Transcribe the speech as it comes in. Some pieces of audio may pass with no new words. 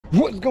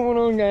What's going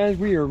on, guys?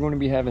 We are going to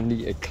be having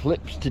the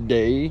eclipse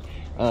today.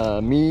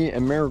 Me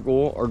and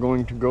Marigold are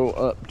going to go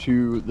up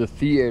to the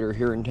theater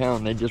here in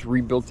town. They just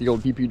rebuilt the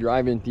old PP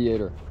drive-in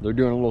theater. They're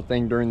doing a little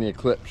thing during the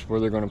eclipse where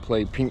they're going to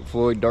play Pink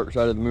Floyd, Dark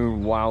Side of the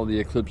Moon while the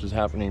eclipse is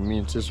happening. Me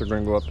and sis are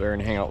going to go up there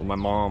and hang out with my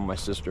mom, my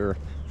sister,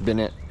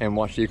 Bennett, and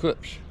watch the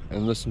eclipse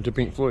and listen to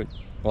Pink Floyd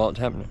while it's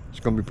happening. It's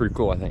going to be pretty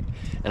cool, I think.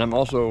 And I'm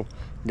also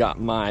got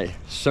my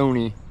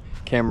Sony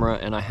camera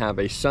and I have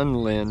a sun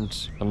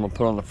lens I'm gonna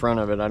put on the front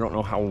of it. I don't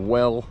know how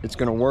well it's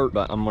gonna work,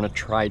 but I'm gonna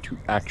try to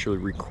actually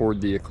record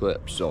the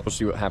eclipse. So we'll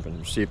see what happens.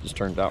 We'll see if this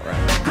turns out right.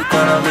 We're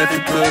gonna live a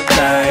good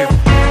life.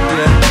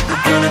 Yeah,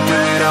 we're gonna do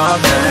it all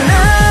night.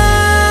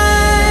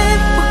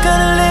 We're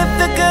gonna live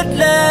the good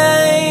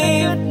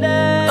life.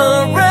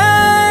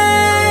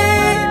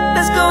 Alright,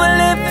 let's go and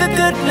live the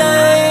good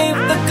life,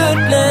 the good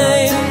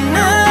life.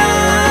 Tonight,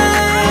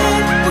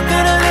 we're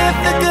gonna live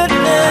the good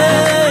life.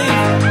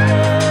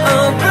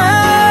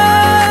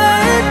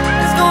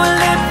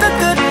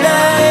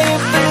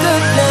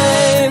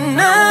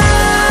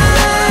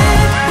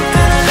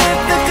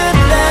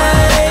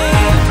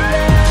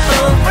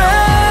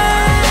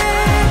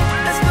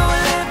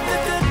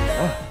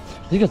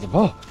 He got the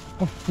ball.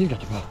 Oh, he got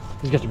the ball.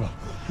 He's got the ball.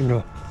 Here you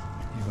go.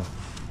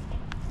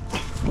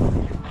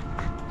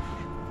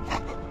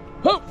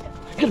 Oh,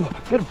 get him.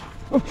 Get him.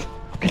 Oh,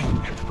 get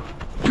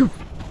him.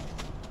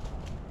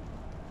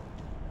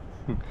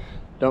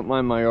 Don't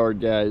mind my yard,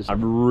 guys.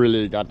 I've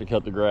really got to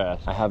cut the grass.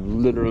 I have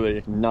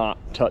literally not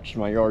touched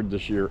my yard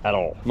this year at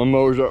all. My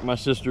mower's up at my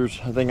sister's.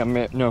 I think I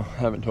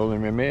haven't told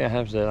him. Maybe I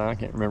have said, I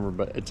can't remember,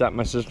 but it's at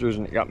my sister's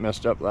and it got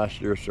messed up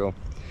last year, so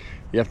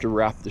you have to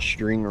wrap the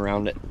string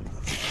around it.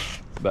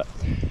 But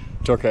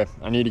it's okay.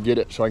 I need to get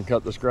it so I can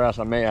cut this grass.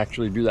 I may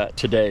actually do that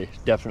today,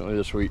 definitely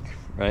this week,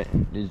 right?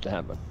 It needs to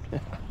happen.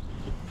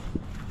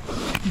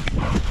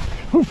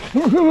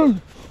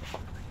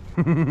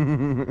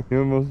 He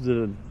almost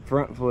did a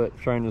front flip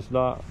trying to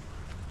stop.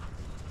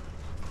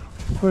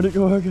 Where'd it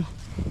go, Huggins?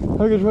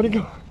 Huggins, where'd it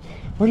go?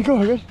 Where'd it go,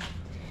 Huggins?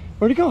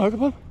 Where'd it go,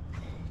 Huggins?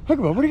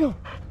 Huggins, where'd it go?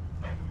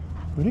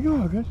 Where'd it go,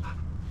 Huggins?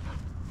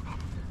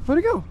 Where'd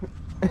it go?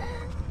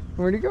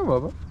 Where'd it go,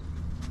 Bubba?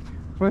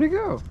 Where'd it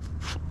go?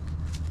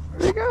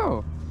 Where'd it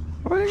go?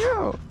 Where'd it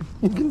go?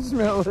 You can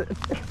smell it.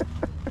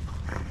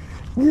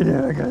 Get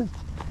it, guys.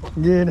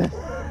 Get it.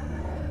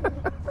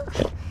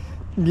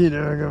 Get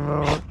it,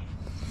 Bubba.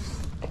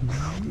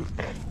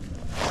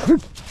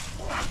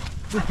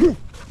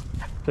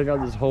 Check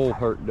out this hole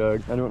Hurt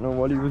dug. I don't know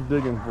what he was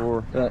digging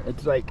for.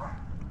 It's like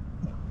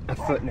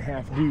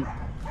 1.5 feet deep.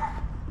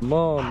 Come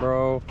on,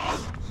 bro.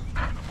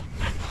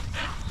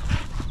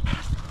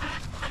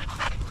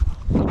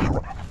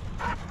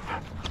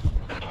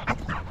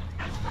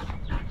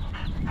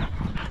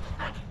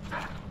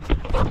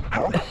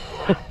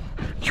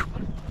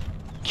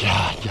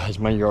 God, guys,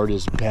 my yard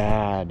is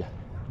bad.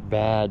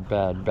 Bad.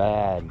 Look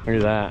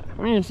at that.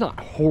 I mean, it's not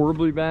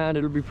horribly bad.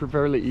 It'll be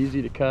fairly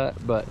easy to cut,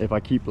 but if I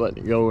keep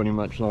letting it go any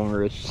much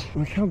longer, it's...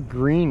 Look how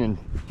green and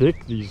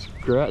thick this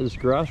grass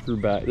grew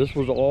back. This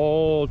was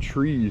all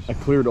trees. I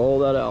cleared all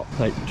that out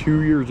like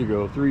 3 years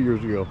ago.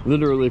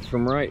 Literally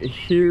from right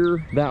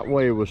here, that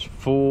way was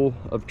full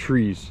of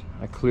trees.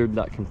 I cleared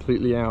that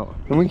completely out.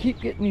 And we keep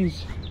getting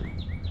these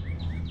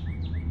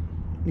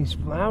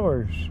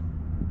flowers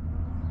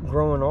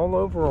growing all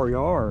over our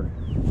yard.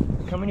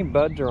 Look how many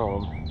buds are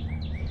on them.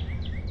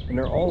 And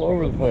they're all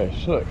over the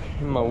place. Look,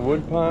 in my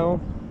wood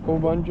pile, a whole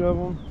bunch of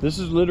them. This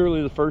is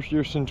literally the first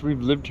year since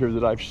we've lived here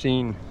that I've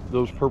seen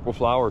those purple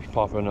flowers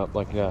popping up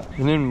like that.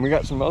 And then we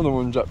got some other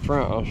ones up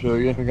front, I'll show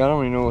you. Like, I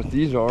don't even know what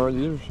these are.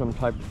 These are some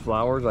type of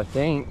flowers, I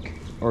think.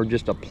 Or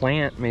just a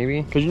plant,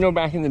 maybe. Because you know,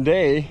 back in the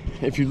day,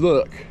 if you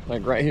look,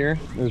 like right here,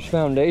 there's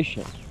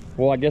foundation.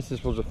 Well, I guess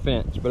this was a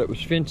fence, but it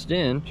was fenced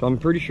in. So I'm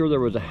pretty sure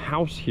there was a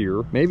house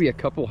here, maybe a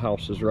couple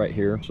houses right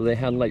here. So they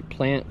had like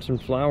plants and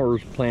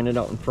flowers planted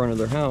out in front of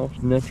their house.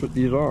 And that's what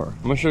these are.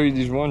 I'm gonna show you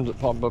these ones that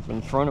pop up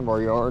in front of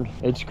our yard.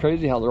 It's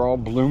crazy how they're all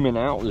blooming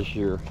out this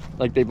year.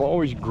 Like they've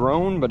always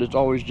grown, but it's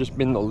always just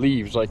been the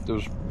leaves, like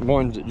those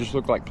ones that just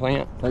look like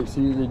plants. Like,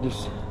 see, they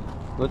just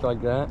look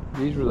like that.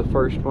 These were the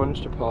first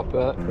ones to pop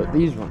up, but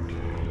these ones.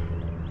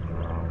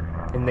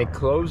 And they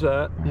close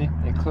up,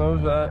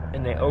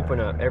 and they open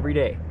up every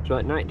day. So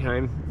at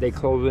nighttime, they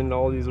close into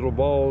all these little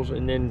balls,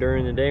 and then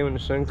during the day when the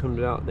sun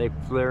comes out, they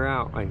flare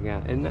out like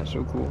that. Isn't that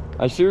so cool?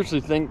 I seriously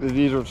think that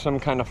these are some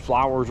kind of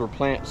flowers or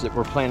plants that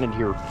were planted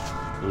here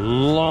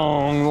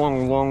long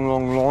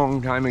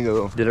time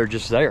ago that are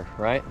just there,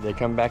 right? They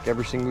come back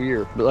every single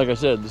year. But like I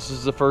said, this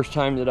is the first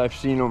time that I've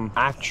seen them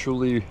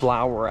actually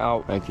flower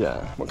out like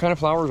that. What kind of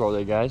flowers are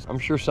they, guys? I'm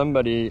sure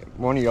somebody,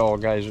 one of y'all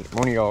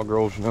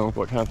girls know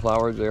what kind of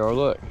flowers they are.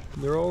 Look,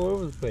 they're all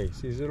over the place.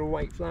 These little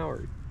white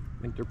flowers.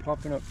 Like they're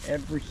popping up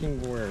every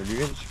single where,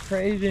 dude. It's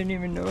crazy. I didn't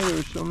even know there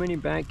was so many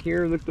back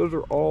here. Look, those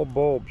are all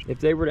bulbs. If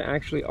they were to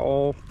actually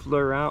all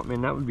flare out,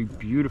 man, that would be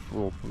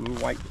beautiful. Little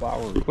white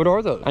flowers. What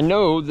are those? I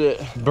know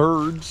that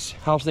birds,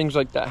 how things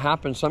like that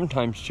happen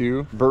sometimes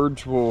too.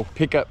 Birds will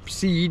pick up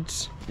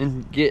seeds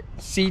and get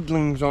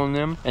seedlings on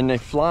them, and they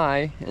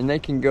fly, and they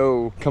can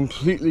go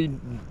completely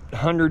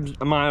hundreds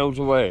of miles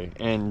away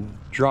and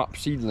drop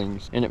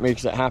seedlings, and it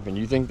makes that happen.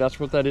 You think that's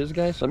what that is,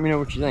 guys? Let me know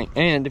what you think.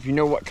 And if you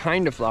know what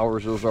kind of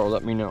flowers those are,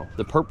 let me know.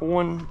 The purple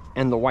one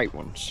and the white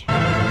ones.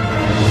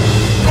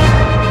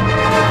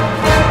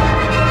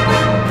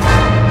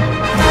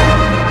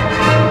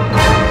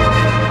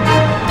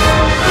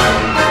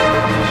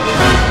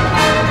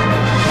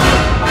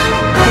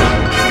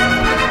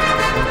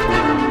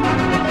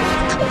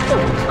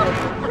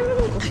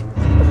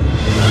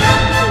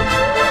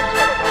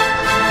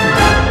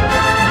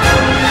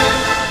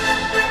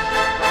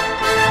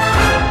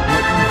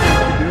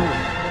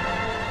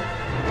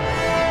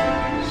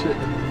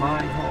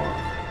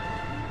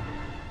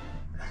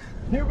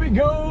 Here we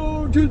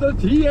go to the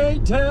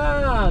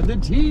theater, the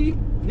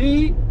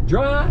TP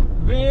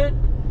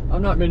Drive-In.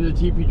 I've not been to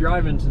the TP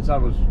Drive-In since I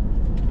was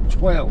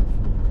 12.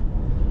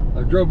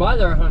 I drove by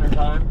there 100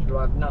 times, but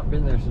I've not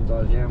been there since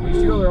I was young. We used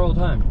to go there all the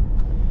time.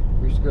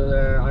 We used to go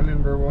there. I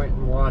remember we went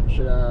and watched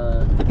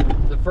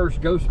the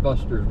first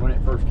Ghostbusters when it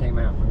first came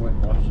out. We went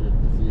and watched it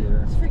at the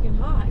theater. It's freaking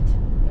hot.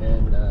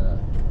 And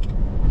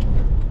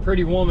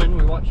Pretty Woman,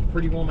 we watched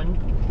Pretty Woman.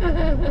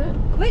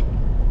 Quit.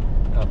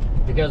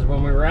 Because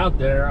when we were out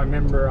there, I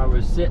remember I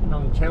was sitting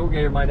on the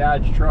tailgate of my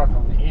dad's truck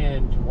on the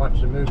end to watch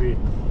the movie,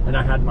 and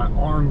I had my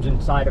arms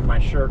inside of my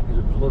shirt because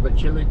it was a little bit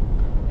chilly,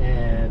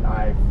 and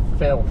I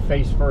fell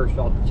face first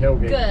off the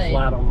tailgate,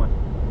 flat on my...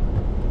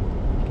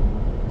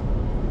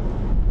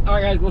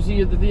 Alright guys, we'll see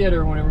you at the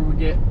theater whenever we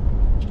get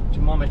to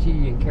Mama T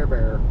and Care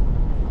Bear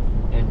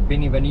and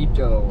Benny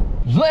Benito.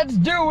 Let's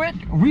do it!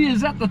 We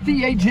is at the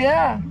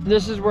theater!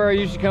 This is where I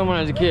used to come when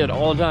I was a kid,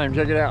 all the time.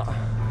 Check it out.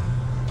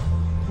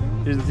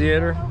 Here's the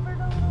theater.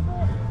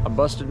 I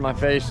busted my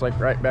face like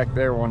right back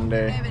there one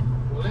day. David.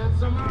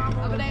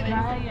 Uncle David.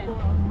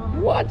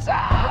 What's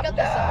up? Look at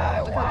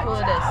this. Look how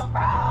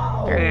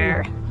cool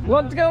it is.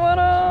 What's going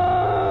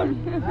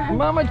on?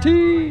 Mama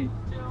T.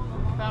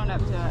 Phone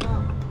up to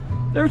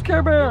it. There's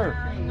Care Bear.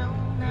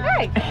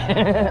 Hey.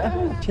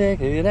 Check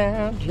it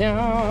out,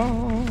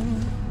 y'all.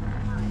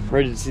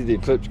 Ready to see the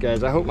eclipse,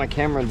 guys. I hope my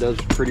camera does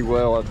pretty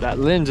well. That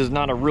lens is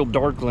not a real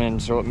dark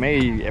lens, so it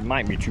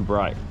might be too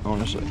bright,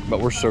 honestly. But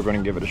we're still going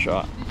to give it a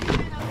shot.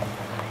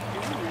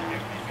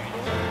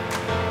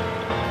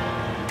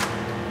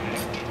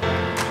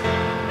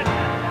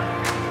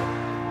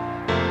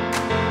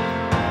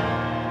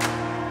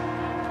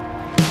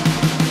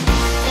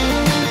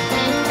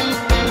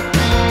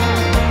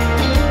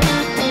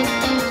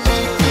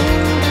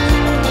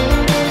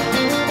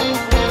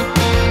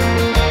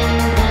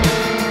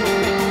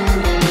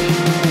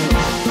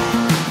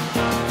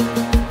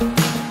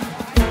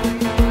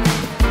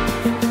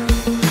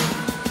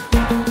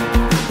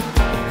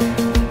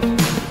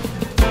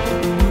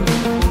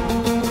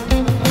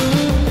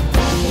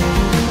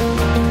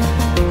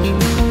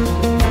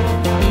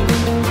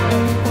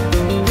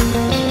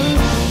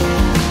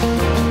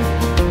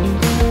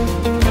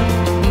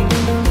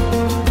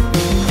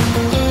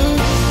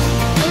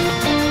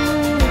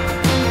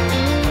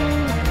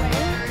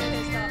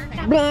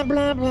 Blah,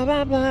 blah, blah,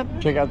 blah, blah.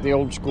 Check out the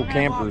old school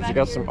campers. You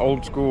got some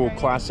old school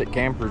classic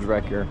campers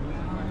back here.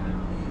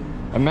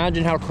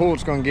 Imagine how cool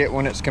it's going to get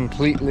when it's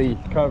completely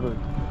covered.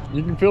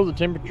 You can feel the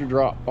temperature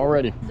drop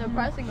already.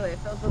 Surprisingly, it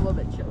feels a little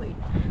bit chilly.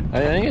 I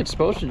think it's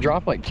supposed to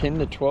drop like 10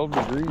 to 12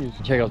 degrees.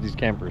 Check out these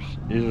campers.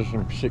 These are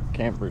some sick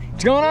campers.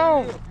 What's going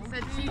on?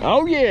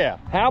 Oh yeah,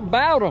 how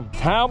about them?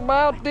 How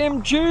about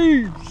them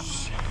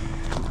Chiefs?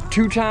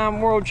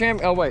 Two-time world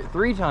champion. Oh wait,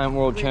 three-time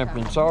world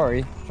champion.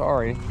 Sorry.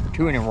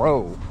 2 in a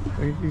row.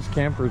 Look at these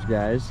campers,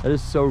 guys. That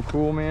is so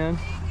cool, man.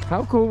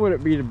 How cool would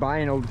it be to buy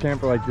an old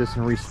camper like this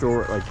and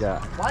restore it like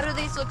that? Why do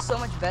these look so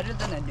much better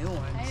than the new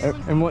ones?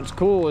 And what's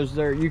cool is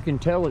you can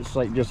tell it's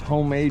like just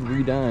homemade,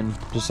 redone.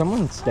 Does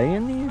someone stay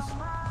in these?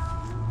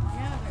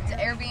 Yeah, it's an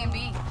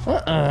Airbnb.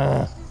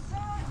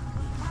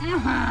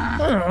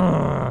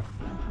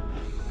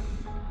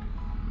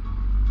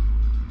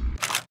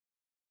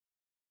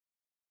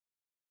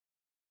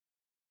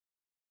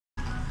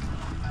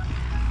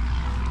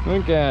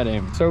 Look at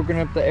him, soaking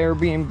up the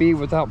Airbnb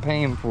without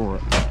paying for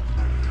it.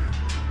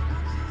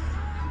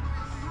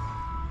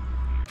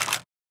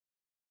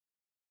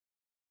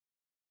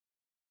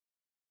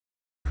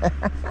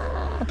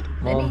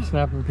 Mom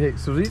snapping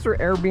pics. So these are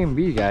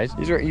Airbnb, guys.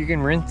 These are, you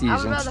can rent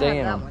these and stay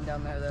in them. One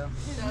down there, though.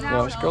 Yeah,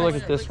 let's go look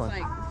at this one.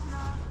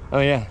 Oh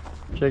yeah,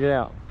 check it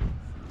out.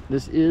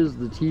 This is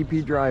the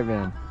TP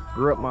Drive-In.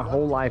 Grew up my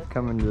whole life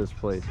coming to this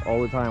place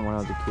all the time when I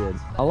was a kid.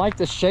 I like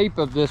the shape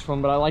of this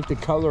one, but I like the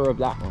color of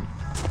that one.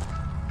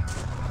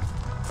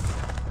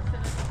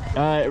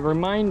 It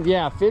reminds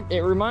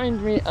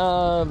me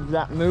of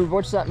that movie.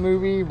 What's that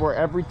movie where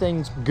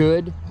everything's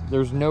good?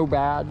 There's no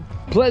bad.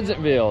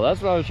 Pleasantville.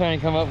 That's what I was trying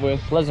to come up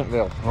with.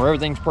 Pleasantville, where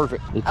everything's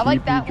perfect. The I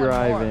like that TP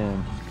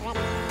Drive-In.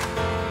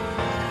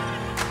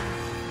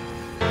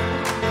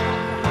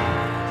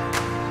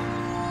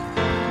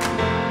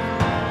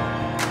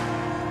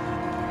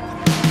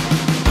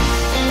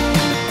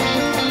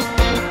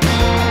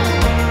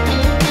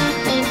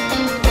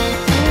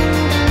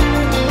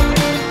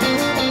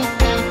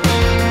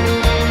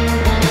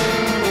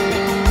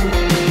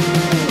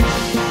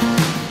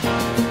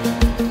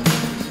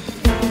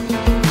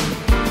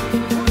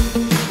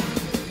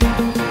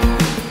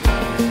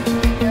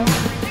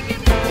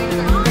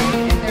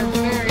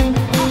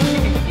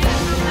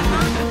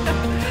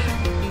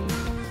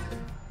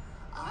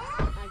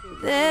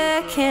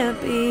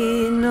 can't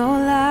be no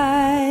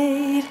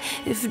light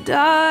if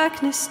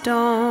darkness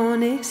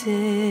don't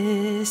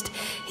exist.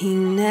 He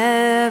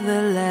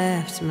never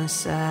left my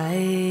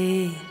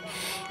side.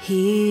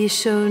 He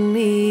showed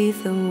me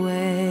the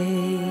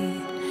way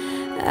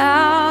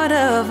out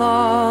of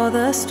all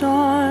the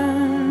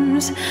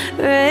storms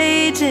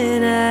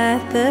raging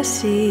at the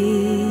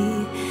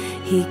sea.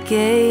 He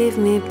gave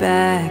me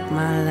back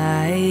my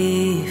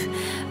life.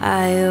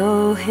 I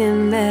owe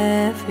him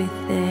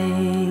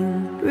everything.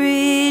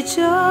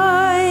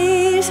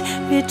 Rejoice,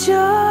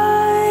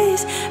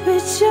 rejoice,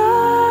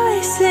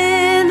 rejoice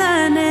in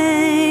the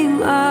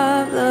name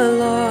of the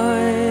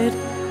Lord.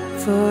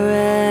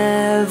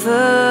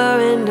 Forever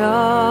and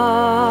always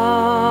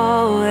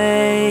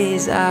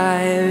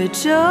I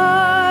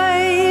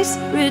rejoice,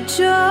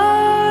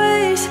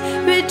 rejoice,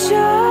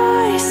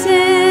 rejoice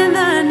in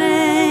the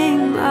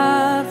name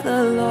of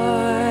the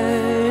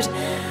Lord.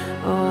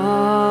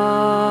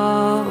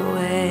 Always.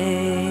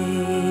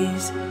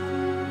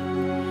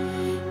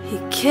 He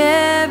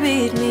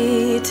carried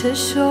me to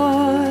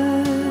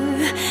shore,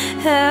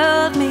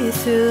 held me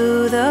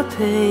through the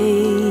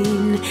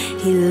pain.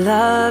 He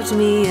loved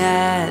me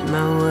at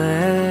my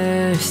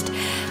worst.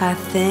 I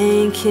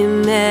thank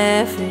him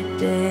every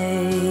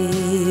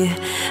day.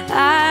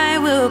 I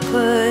will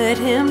put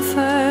him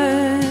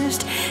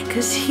first,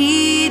 'cause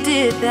he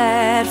did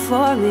that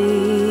for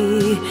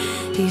me.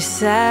 He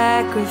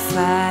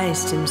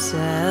sacrificed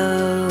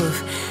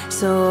himself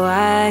so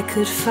I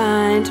could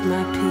find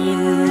my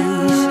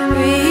peace.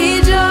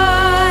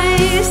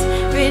 Rejoice,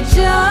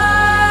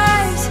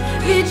 rejoice,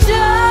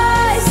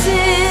 rejoice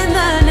in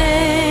the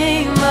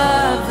name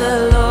of the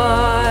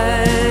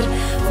Lord.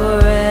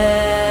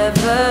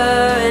 Forever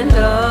and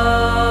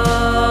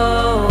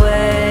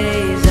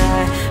always I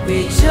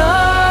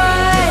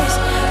rejoice,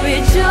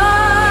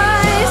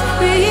 rejoice,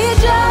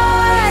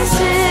 rejoice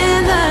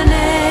in the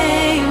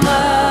name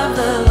of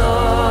the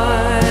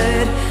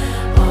Lord.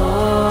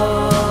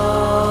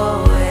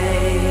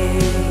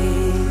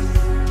 Always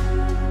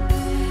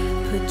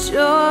put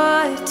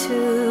joy to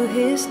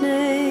his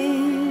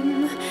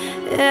name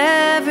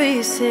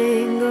every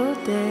single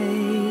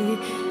day,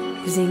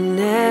 'cause he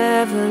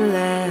never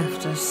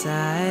left our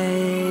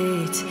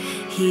sight.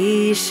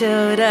 He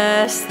showed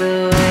us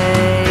the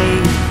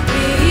way.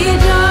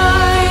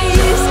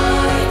 Rejoice,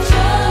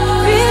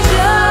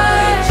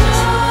 rejoice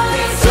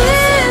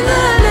in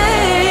the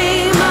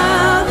name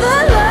of the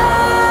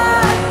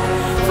Lord.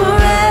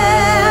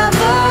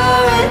 Forever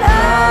and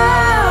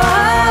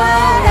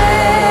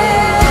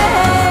always.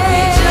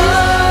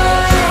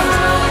 Rejoice,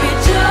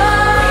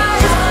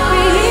 rejoice,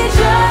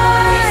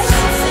 rejoice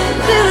in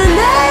the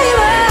name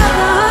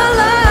of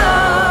the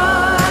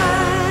Lord.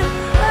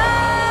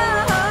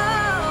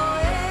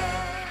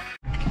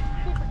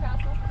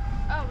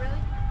 Oh, really?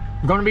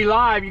 I'm gonna be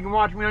live. You can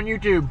watch me on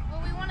YouTube.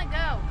 Well, we want to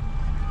go.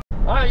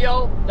 All right,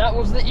 y'all. That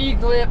was the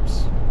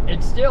eclipse.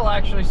 It's still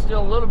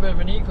a little bit of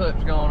an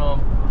eclipse going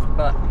on,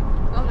 but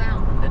Go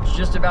down. it's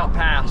just about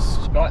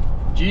past. But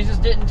Jesus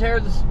didn't tear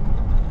the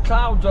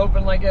clouds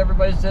open like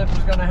everybody said was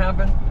gonna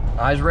happen.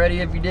 I was ready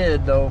if he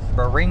did, though.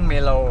 Bring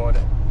me, Lord.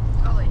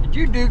 Probably. Did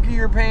you dookie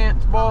your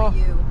pants, boy? Probably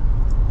you.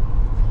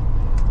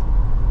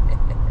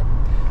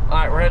 All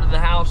right, we're headed to the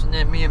house, and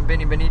then me and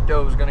Benny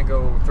Benito is gonna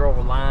go throw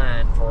a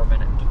line for a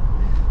minute.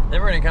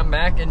 Then we're gonna come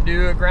back and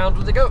do a grounds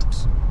with the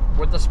goats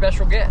with a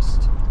special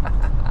guest.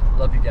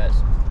 Love you guys.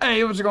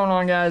 Hey, what's going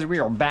on, guys? We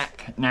are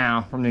back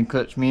now from the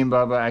eclipse. Me and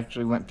Bubba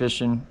actually went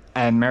fishing,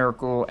 and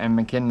Miracle and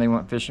McKinley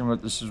went fishing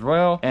with us as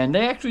well. And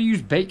they actually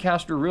used bait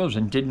caster reels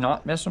and did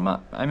not mess them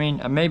up. I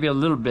mean, maybe a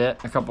little bit,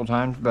 a couple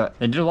times, but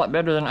they did a lot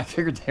better than I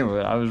figured they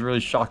would. I was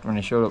really shocked when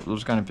they showed up with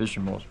those kind of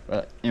fishing bowls.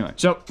 But anyway,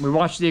 so we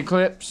watched the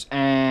eclipse,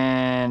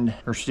 and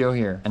we're still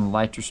here, and the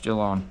lights are still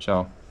on.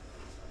 So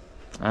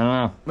I don't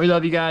know. We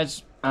love you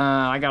guys.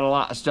 I got a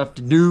lot of stuff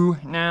to do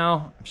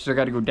now. I've still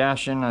got to go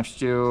dashing. I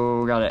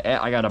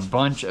got a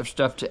bunch of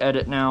stuff to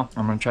edit now.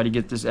 I'm gonna try to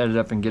get this edited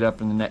up and get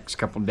up in the next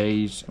couple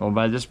days. Well,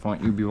 by this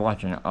point you'll be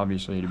watching it,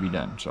 obviously, to be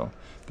done. So,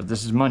 but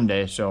this is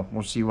Monday, so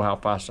we'll see how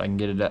fast I can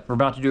get it up. We're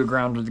about to do a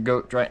ground with the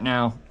goats right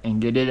now and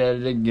get it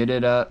edited, get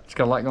it up. It's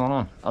got a lot going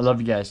on. I love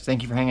you guys.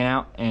 Thank you for hanging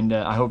out, and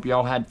I hope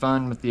y'all had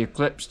fun with the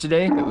eclipse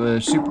today. It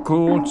was super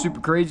cool, super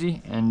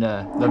crazy, and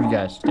love you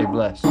guys. Stay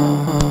blessed.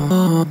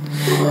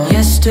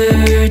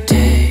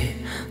 Yesterday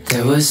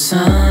there was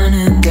sun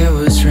in